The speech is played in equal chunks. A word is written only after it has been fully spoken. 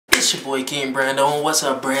It's your boy Kvngbrando, and what's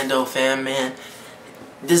up, Brando fam, man?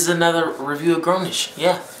 This is another review of Grownish.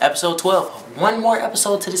 Yeah, episode 12. One more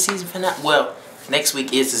episode to the season finale. Well, next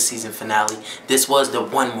week is the season finale. This was the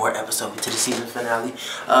one more episode to the season finale.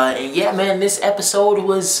 And yeah, man, this episode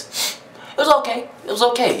was... It was okay. It was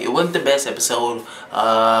okay. It wasn't the best episode.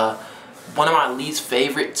 One of my least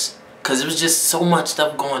favorites, because it was just so much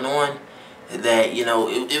stuff going on that, you know,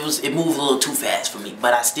 it moved a little too fast for me,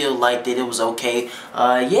 but I still liked it. It was okay.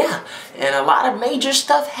 Yeah, and a lot of major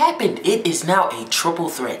stuff happened. It is now a triple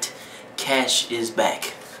threat. Cash is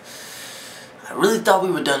back. I really thought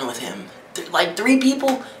we were done with him. Like 3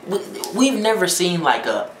 people. We've never seen like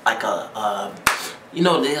a you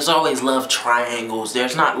know, there's always love triangles.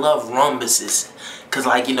 There's not love rhombuses, cause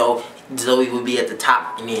like, you know, ZOEY would be at the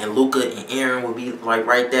top, and then Luca and Aaron would be like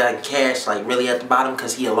right there, and Cash like really at the bottom,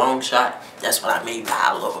 cause he a long shot. That's what I mean by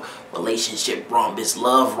I love relationship rhombus,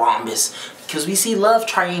 love rhombus. Cause we see love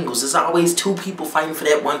triangles. There's always 2 people fighting for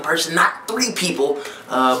that one person, not 3 people.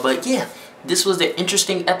 But yeah, this was an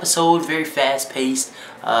interesting episode, very fast paced.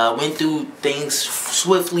 Went through things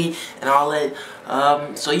swiftly and all that.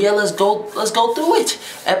 So yeah, let's go through it.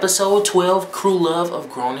 Episode 12, Crew Love of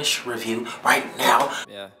Grownish review right now.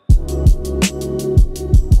 Yeah.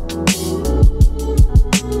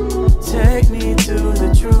 Take me to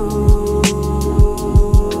the truth.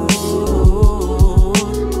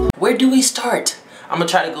 Where do we start? I'm gonna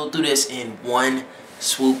try to go through this in one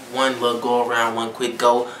swoop, one little go around, one quick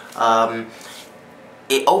go.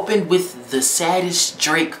 It opened with the saddest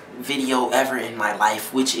Drake video ever in my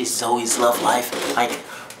life, which is Zoe's love life. Like,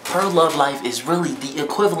 her love life is really the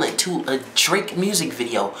equivalent to a Drake music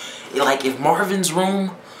video. Like, if Marvin's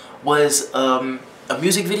Room was a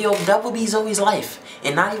music video, that would be Zoe's life.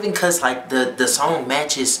 And not even because like the song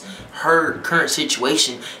matches her current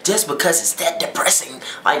situation, just because it's that depressing.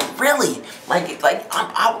 Like, really, like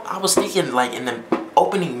I was thinking, like, in the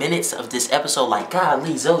opening minutes of this episode, like,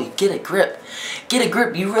 golly, Zoe, get a grip,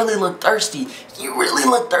 you really look thirsty,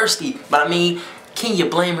 but I mean, can you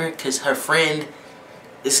blame her? Because her friend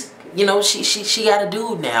is, you know, she got a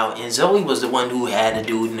dude now, and Zoe was the one who had a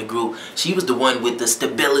dude in the group. She was the one with the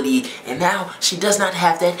stability, and now she does not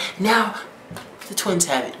have that. Now the twins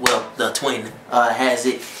have it. Well, the twin has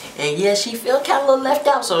it, and yeah, she felt kind of a little left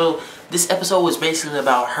out. So this episode was basically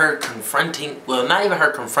about her confronting, well, not even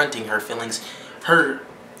her confronting her feelings, her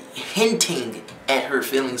hinting at her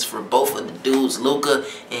feelings for both of the dudes, Luca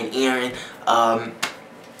and Aaron.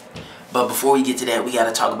 But before we get to that, we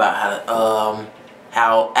gotta talk about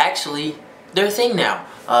how actually they're a thing now.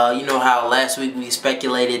 You know how last week we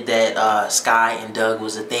speculated that Sky and Doug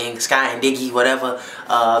was a thing, Sky and Diggy, whatever,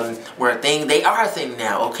 were a thing. They are a thing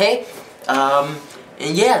now, okay?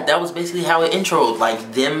 And yeah, that was basically how it introed,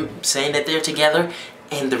 like them saying that they're together.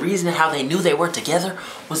 And the reason how they knew they were together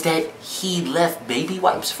was that he left baby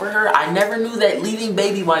wipes for her. I never knew that leaving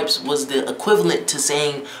baby wipes was the equivalent to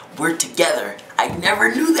saying we're together. I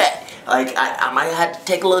never knew that. Like, I might have to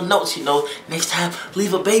take a little notes, you know, next time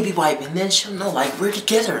leave a baby wipe, and then she'll know, like, we're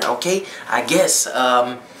together, okay? I guess.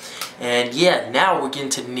 And yeah, now we're getting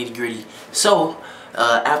to the nitty gritty. So,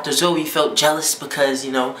 after Zoe felt jealous because,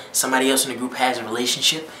 you know, somebody else in the group has a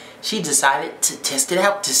relationship, she decided to test it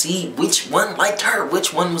out to see which one liked her,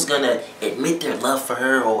 which one was gonna admit their love for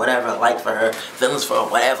her or whatever, like for her, feelings for her,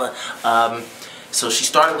 whatever. So she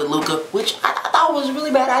started with Luca, which I thought was a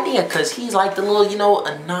really bad idea, because he's like the little, you know,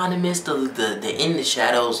 anonymous, the in the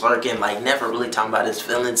shadows lurking, like never really talking about his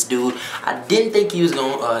feelings dude. I didn't think he was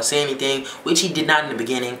gonna say anything, which he did not in the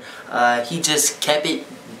beginning. He just kept it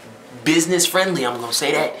business friendly, I'm gonna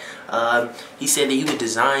say that. He said that he would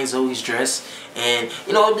design Zoe's dress, and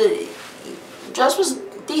you know, the dress was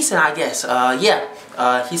decent, I guess. Yeah.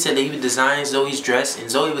 He said that he would design Zoe's dress, and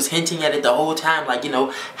Zoe was hinting at it the whole time, like, you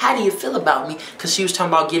know, how do you feel about me? Because she was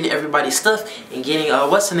talking about getting everybody's stuff and getting,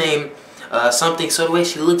 what's her name, something, so the way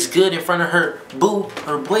she looks good in front of her boo,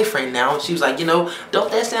 her boyfriend now. She was like, you know, don't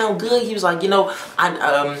that sound good? He was like, you know,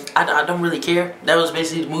 I don't really care. That was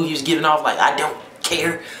basically the mood he was giving off, like, I don't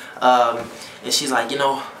care. And she's like, you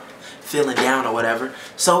know, feeling down or whatever.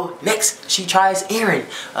 So next she tries Aaron.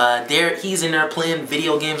 He's in there playing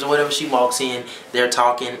video games or whatever. She walks in, they're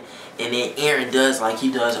talking, and then Aaron does like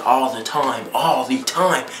he does all the time, every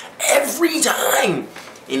time.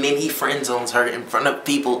 And then he friend zones her in front of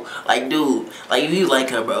people. Like, dude, like, if you like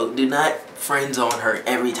her, bro, do not friend zone her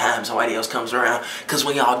every time somebody else comes around. Cause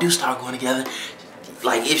when y'all do start going together,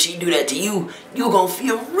 like, if she do that to you, you gonna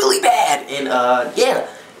feel really bad. And yeah.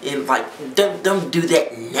 And like, don't do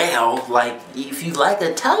that now. Like, if you like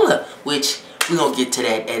her, tell her. Which we gonna get to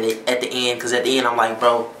that at the end, because at the end I'm like,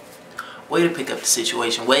 bro, way to pick up the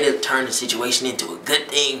situation, way to turn the situation into a good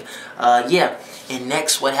thing. Yeah, and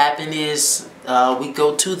next what happened is we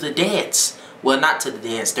go to the dance. Well, not to the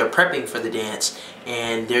dance, they're prepping for the dance,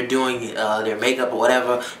 and they're doing their makeup or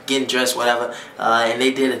whatever, getting dressed, whatever, and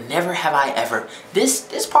they did a Never Have I Ever.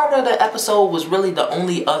 This part of the episode was really the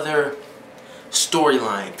only other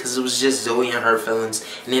storyline, because it was just ZOEY and her feelings,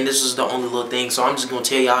 and then this was the only little thing. So I'm just gonna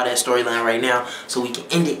tell y'all that storyline right now so we can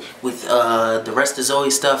end it with the rest of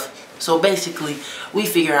ZOEY stuff. So basically, we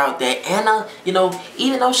figure out that Anna, you know,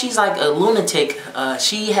 even though she's like a lunatic,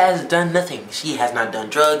 she has done nothing. She has not done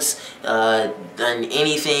drugs, done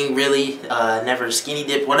anything really, never skinny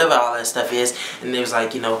dip, whatever all that stuff is. And it was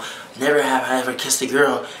like, you know, never have I ever kissed a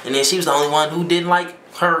girl. And then she was the only one who didn't like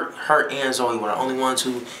her and ZOEY were the only ones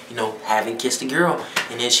who, you know, haven't kissed a girl.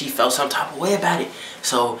 And then she felt some type of way about it.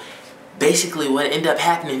 So basically what ended up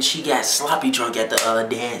happening, she got sloppy drunk at the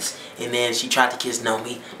dance, and then she tried to kiss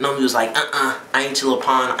Nomi. Nomi was like, I ain't your little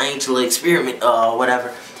pawn, I ain't your little experiment,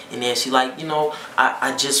 whatever. And then she like, you know,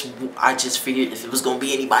 I just figured if it was gonna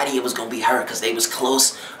be anybody, it was gonna be her, because they was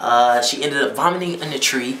close. She ended up vomiting in the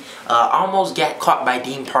tree, almost got caught by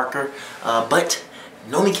Dean Parker, but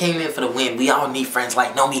Nomi came in for the win. We all need friends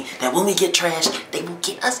like Nomi that when we get trashed, they will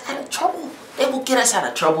get us out of trouble. They will get us out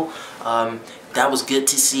of trouble. That was good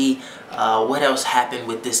to see. What else happened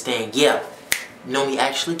with this thing? Yeah, Nomi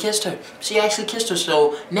actually kissed her. She actually kissed her.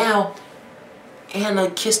 So now Anna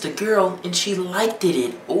kissed a girl and she liked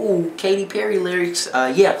it. Ooh, Katy Perry lyrics.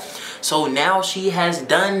 Yeah. So now she has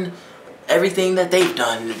done everything that they've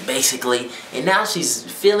done, basically, and now she's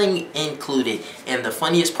feeling included. And the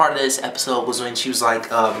funniest part of this episode was when she was like,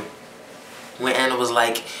 when Anna was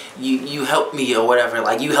like, you helped me or whatever,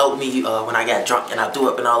 like you helped me when I got drunk and I threw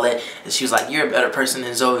up and all that, and she was like, you're a better person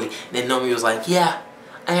than ZOEY. And then Nomi was like, yeah,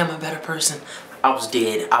 I am a better person. I was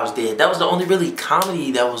dead. I was dead. That was the only really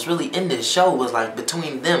comedy that was really in this show, was like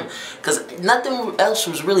between them, because nothing else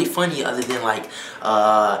was really funny other than like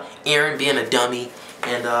Aaron being a dummy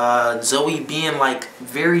and ZOEY being like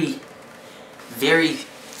very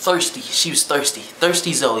thirsty. She was thirsty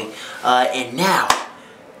ZOEY. And now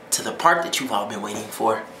to the part that you've all been waiting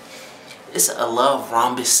for. It's a love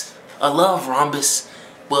rhombus. A love rhombus.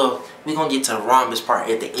 Well, we're gonna get to the rhombus part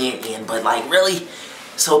at the end, but like really.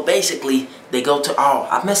 So basically, they go to,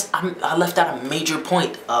 I left out a major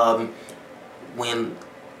point. When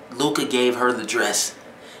Luca gave her the dress,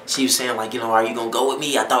 she was saying like, you know, are you gonna go with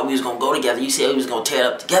me? I thought we was gonna go together. You said we was gonna tear it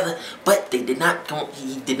up together, but they did not.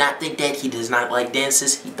 He did not think that. He does not like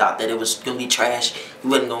dances. He thought that it was gonna be trash. He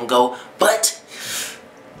wasn't gonna go, but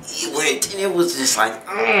he went, and it was just like,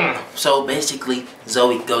 So basically,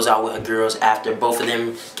 ZOEY goes out with her girls after both of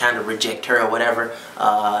them kind of reject her or whatever.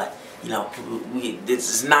 You know, this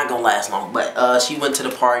is not gonna last long, but she went to the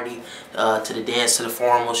party, to the dance, to the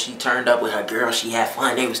formal. She turned up with her girl. She had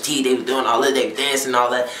fun. They was tea. They was doing all that. They was dancing and all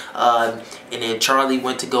that. And then Charlie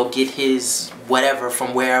went to go get his whatever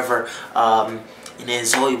from wherever. And then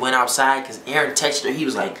ZOEY went outside because Aaron texted her. He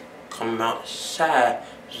was like, "Come outside,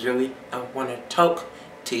 ZOEY. I want to talk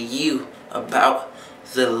to you about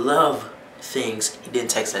the love things." He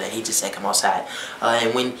didn't text her that. He just said come outside.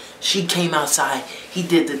 And when she came outside, he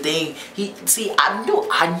did the thing. I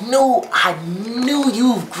knew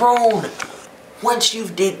you've grown once you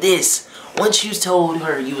did this. Once you told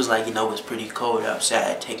her, you was like, you know, it's pretty cold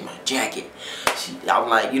outside, take my jacket. I'm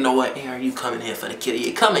like, you know what, Aaron, you coming in for the kill.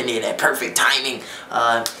 You're coming in at perfect timing.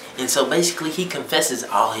 And so basically he confesses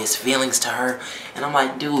all his feelings to her. And I'm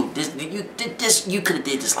like, dude, you could have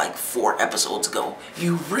did this like 4 episodes ago.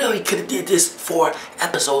 You really could have did this 4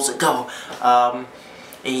 episodes ago. And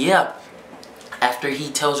yeah, after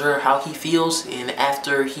he tells her how he feels, and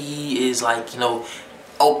after he is like, you know,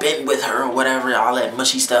 open with her or whatever, all that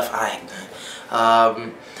mushy stuff,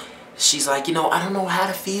 she's like, you know, I don't know how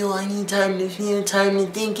to feel. I need time to feel, time to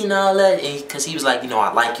think and all that. Because he was like, you know,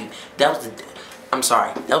 I like you. I'm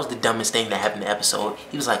sorry, that was the dumbest thing that happened in the episode.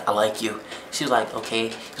 He was like, I like you. She was like, okay.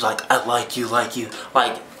 He was like, I like you. Like,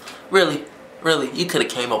 really, you could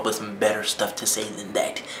have came up with some better stuff to say than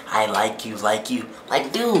that. I like you. Like,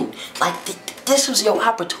 dude, like, this was your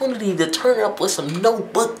opportunity to turn up with some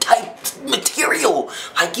notebook type material.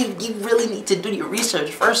 Like, you really need to do your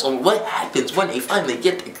research first on what happens when they finally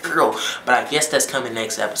get the girl. But I guess that's coming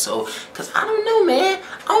next episode. Because I don't know, man.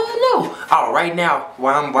 I don't know. Oh, right now,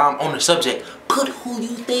 while I'm on the subject, put who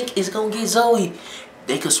you think is going to get ZOEY.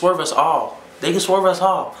 They could swerve us all.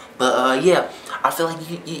 But yeah, I feel like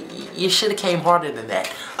you should have came harder than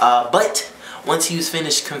that. But once he was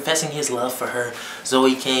finished confessing his love for her,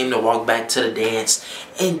 ZOEY came to walk back to the dance.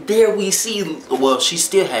 And there we see, well, she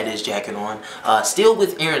still had his jacket on. Still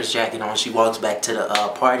with Aaron's jacket on, she walks back to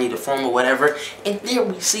the party, the formal, whatever. And there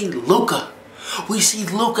we see Luca. We see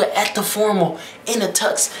Luca at the formal, in a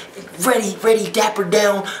tux, ready, dapper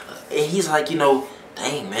down. And he's like, you know,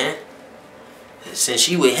 dang, man. Since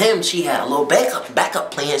she with him, she had a little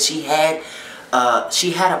backup plan. She had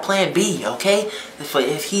a plan B, okay?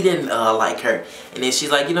 If he didn't like her. And then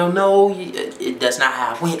she's like, you know, no, that's not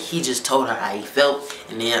how it went. He just told her how he felt.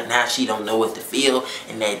 And then now she don't know what to feel.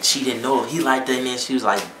 And that she didn't know if he liked her. And then she was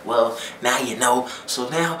like, well, now you know. So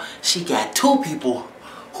now she got 2 people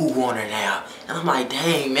who want her now. And I'm like,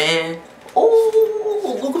 dang, man.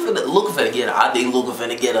 Oh, Luca finna get her. I think Luca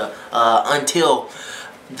finna get her until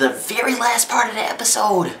the very last part of the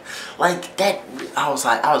episode. Like that, I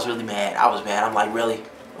was really mad. I was mad. I'm like,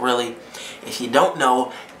 really? If you don't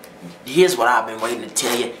know, here's what I've been waiting to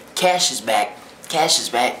tell you. Cash is back.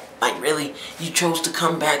 Like, really? You chose to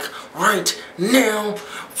come back right now?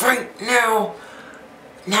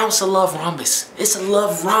 Now it's a love rhombus. It's a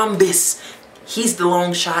love rhombus. He's the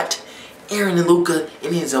long shot. Aaron and Luca,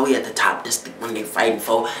 and then ZOEY at the top. This when they're fighting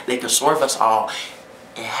for. They can swerve us all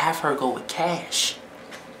and have her go with Cash.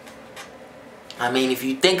 I mean, if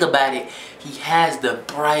you think about it, he has the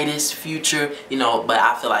brightest future, you know, but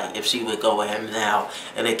I feel like if she would go with him now,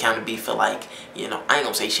 it'd kind of be for like, you know, I ain't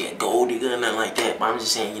gonna say she had gold digger or nothing like that, but I'm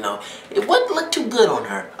just saying, you know, it wouldn't look too good on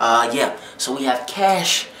her. Yeah, so we have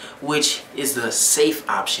Cash, which is the safe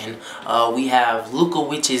option. We have Luca,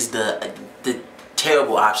 which is the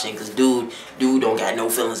terrible option, because dude don't got no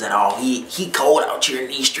feelings at all. He cold out here in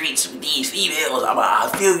these streets with these females. I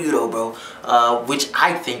feel you though, bro. Which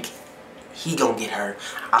I think he gonna get her.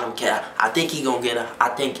 I don't care. I think he gonna get her. I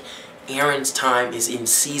think Aaron's time is in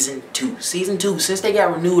season 2. Season 2, since they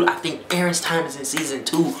got renewed, I think Aaron's time is in season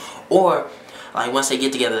 2. Or like once they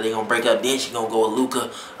get together, they gonna break up. Then she gonna go with Luca.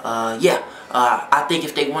 Yeah. I think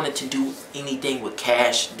if they wanted to do anything with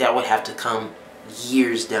Cash, that would have to come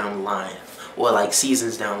years down the line. Or like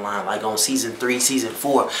seasons down the line, like on season 3, season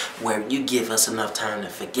 4, where you give us enough time to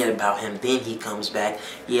forget about him, then he comes back.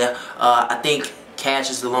 Yeah, I think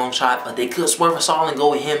Cash is the long shot, but they could swerve us all and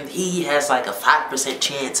go with him. He has like a 5%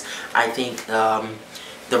 chance. I think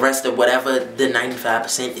the rest of whatever, the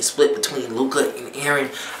 95% is split between Luca and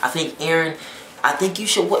Aaron. I think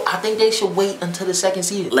they should wait until the 2nd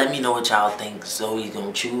season. Let me know what y'all think ZOEY's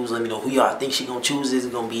gonna choose. Let me know who y'all think she gonna choose. Is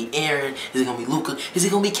it gonna be Aaron? Is it gonna be Luca? Is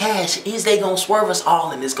it gonna be Cash? Is they gonna swerve us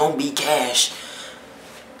all and it's gonna be Cash?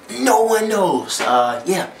 No one knows.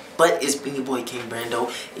 Yeah. But it's been your boy Kvngbrando.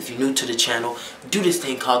 If you're new to the channel, do this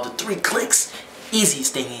thing called the 3 clicks.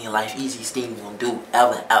 Easiest thing in your life. Easiest thing you're gonna do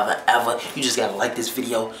ever. You just gotta like this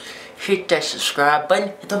video. Hit that subscribe button,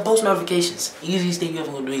 hit the post notifications. Easiest thing you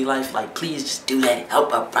ever gonna do in your life. Like, please just do that.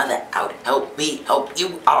 Help a brother out. Help me. Help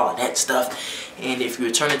you. All of that stuff. And if you're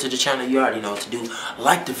returning to the channel, you already know what to do.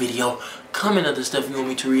 Like the video. Comment other stuff you want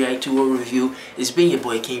me to react to or review. It's been your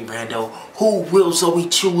boy Kvngbrando. Who will ZOEY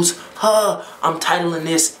choose? I'm titling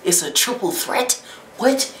this, it's a triple threat.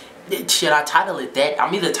 What? Should I title it that?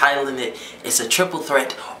 I'm either titling it, it's a triple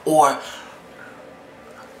threat, or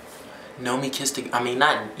Nomi kissed a,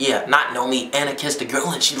 not Nomi, Anna kissed a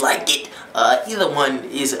girl and she liked it. Either one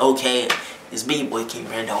is okay. It's me, boy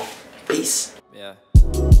Kvngbrando. Peace.